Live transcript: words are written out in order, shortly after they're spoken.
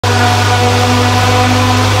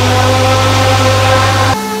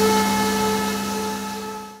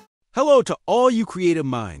Hello to all you creative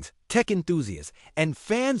minds, tech enthusiasts, and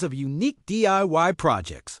fans of unique DIY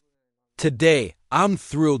projects. Today, I'm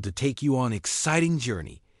thrilled to take you on an exciting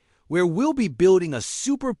journey where we'll be building a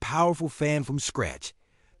super powerful fan from scratch,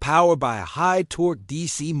 powered by a high-torque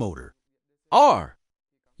DC motor. Are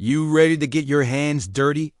you ready to get your hands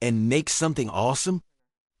dirty and make something awesome?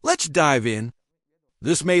 Let's dive in.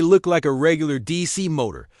 This may look like a regular DC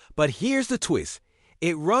motor, but here's the twist.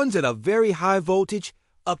 It runs at a very high voltage,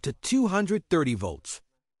 up to 230 volts.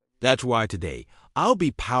 That's why today, I'll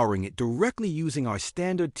be powering it directly using our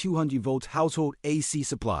standard 200 volts household AC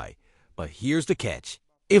supply. But here's the catch.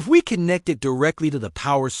 If we connect it directly to the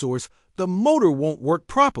power source, the motor won't work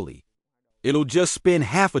properly. It'll just spin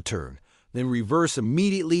half a turn, then reverse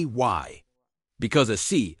immediately. Why? Because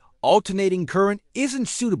alternating current isn't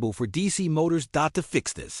suitable for DC motors. To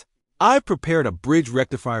fix this, I've prepared a bridge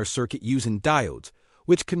rectifier circuit using diodes,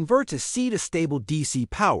 which converts a C to stable DC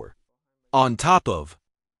power. On top of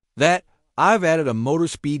that, I've added a motor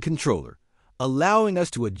speed controller, allowing us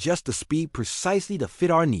to adjust the speed precisely to fit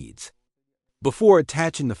our needs. Before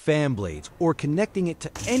attaching the fan blades or connecting it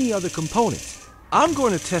to any other components, I'm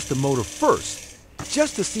going to test the motor first,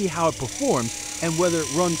 just to see how it performs and whether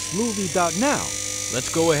it runs smoothly. Now,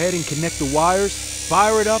 let's go ahead and connect the wires,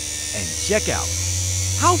 fire it up, and check out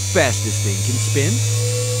how fast this thing can spin.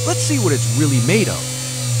 Let's see what it's really made of.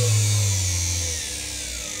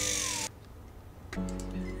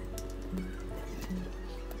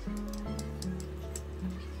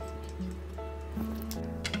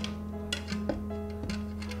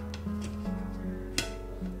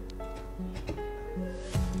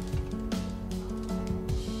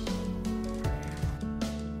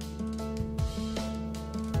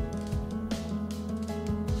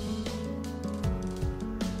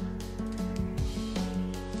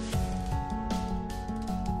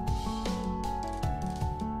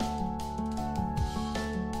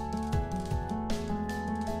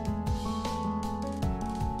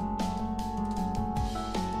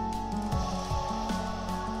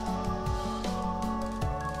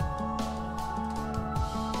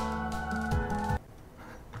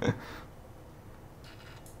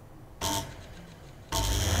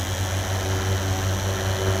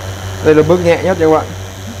 Đây là bước nhẹ nhất nha các bạn.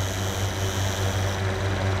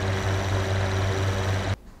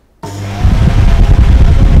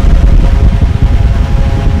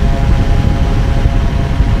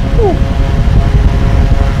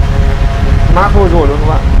 Mát thôi rồi luôn các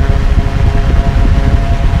bạn.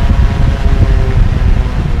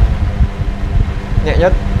 Nhẹ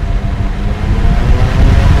nhất.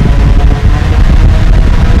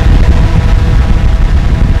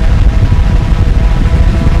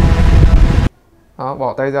 Đó,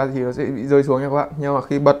 bỏ tay ra thì nó sẽ bị rơi xuống nha các bạn. Nhưng mà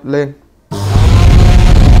khi bật lên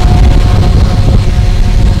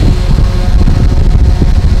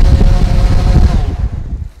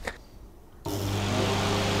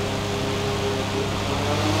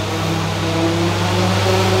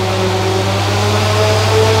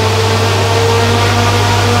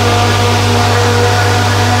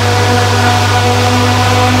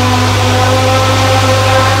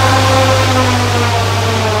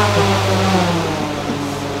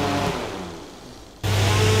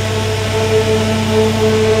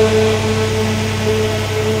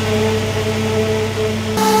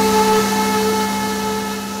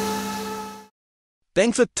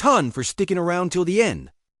Thanks a ton for sticking around till the end.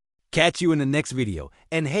 Catch you in the next video.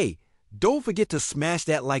 And hey, don't forget to smash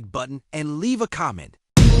that like button and leave a comment.